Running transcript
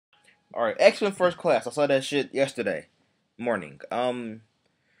All right, X-Men First Class. I saw that shit yesterday morning. Superhero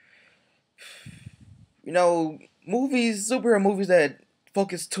movies that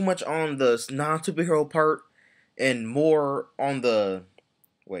focus too much on the non-superhero part and more on the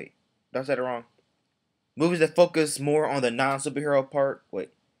wait, did I say it wrong? Movies that focus more on the non-superhero part. Wait,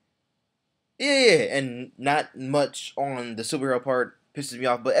 yeah, and not much on the superhero part pisses me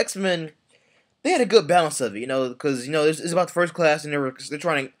off. But X-Men, they had a good balance of it, because it's about the First Class, and they're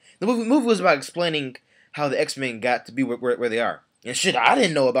trying to. The movie was about explaining how the X-Men got to be where they are, and shit I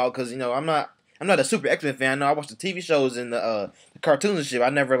didn't know about because I'm not a super X-Men fan. No, I watched the TV shows and the cartoons and shit. I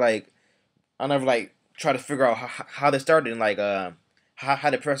never try to figure out how they started and how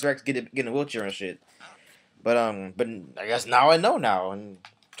did Professor X get in a wheelchair and shit. But I guess now I know now and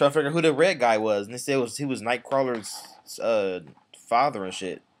trying to figure out who the red guy was, and they said he was Nightcrawler's father and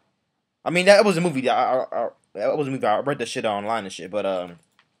shit. I mean, that was a movie. That was a movie. I read that shit online and shit. But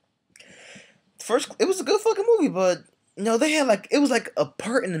first, it was a good fucking movie. But they had it was like a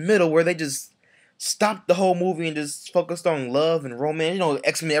part in the middle where they just stopped the whole movie and just focused on love and romance.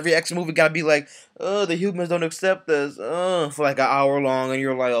 X-Men. Every X movie gotta be like, oh, the humans don't accept us, for like an hour long, and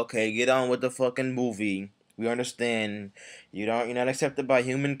you're like, okay, get on with the fucking movie. We understand. You're not accepted by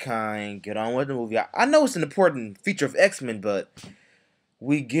humankind. Get on with the movie. I know it's an important feature of X-Men, but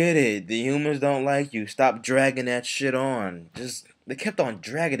we get it. The humans don't like you. Stop dragging that shit on. Just they kept on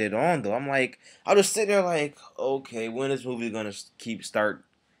dragging it on though. I'm like, I'll just sit there like, okay, when is this movie gonna keep starting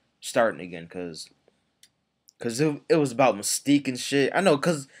again? Cause it was about Mystique and shit. I know,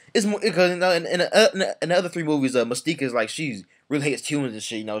 cause it's because in the other three movies, Mystique is like she really hates humans and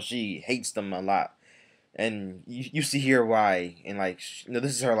shit. She hates them a lot, and you see here why. And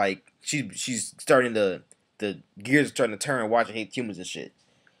this is her she's starting the gears are starting to turn watching hate humans and shit.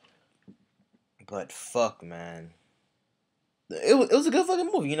 But fuck, man, it was a good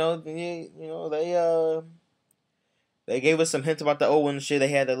fucking movie. They gave us some hints about the old one and shit. They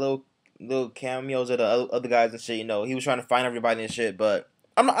had the little cameos of the other guys and shit. He was trying to find everybody and shit. But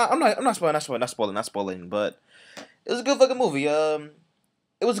I'm not spoiling. But it was a good fucking movie. It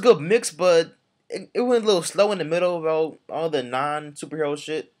was a good mix, but it went a little slow in the middle about all the non superhero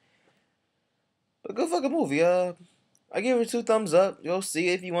shit. But good fucking movie. I give it two thumbs up. Go see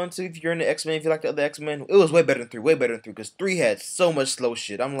it if you want to. If you're into X-Men, if you like the other X-Men, it was way better than three. Way better than three because three had so much slow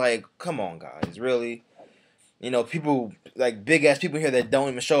shit. I'm like, come on, guys, really? People like big ass people here that don't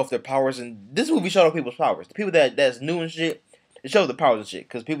even show off their powers, and this movie showed off people's powers. The people that's new and shit, it showed the powers and shit.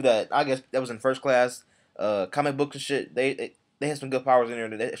 Because people that I guess that was in First Class, comic books and shit, they had some good powers in there.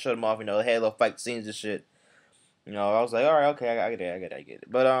 They showed them off. They had little fight scenes and shit. I was like, all right, okay, I get it.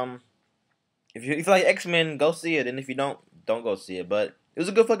 But if you like X-Men, go see it, and if you don't go see it. But it was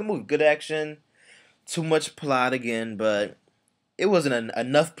a good fucking movie, good action, too much plot again, but it wasn't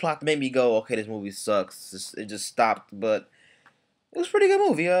enough plot to make me go, okay, this movie sucks. It just stopped, but it was a pretty good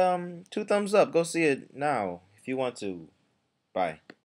movie. Two thumbs up. Go see it now if you want to. Bye.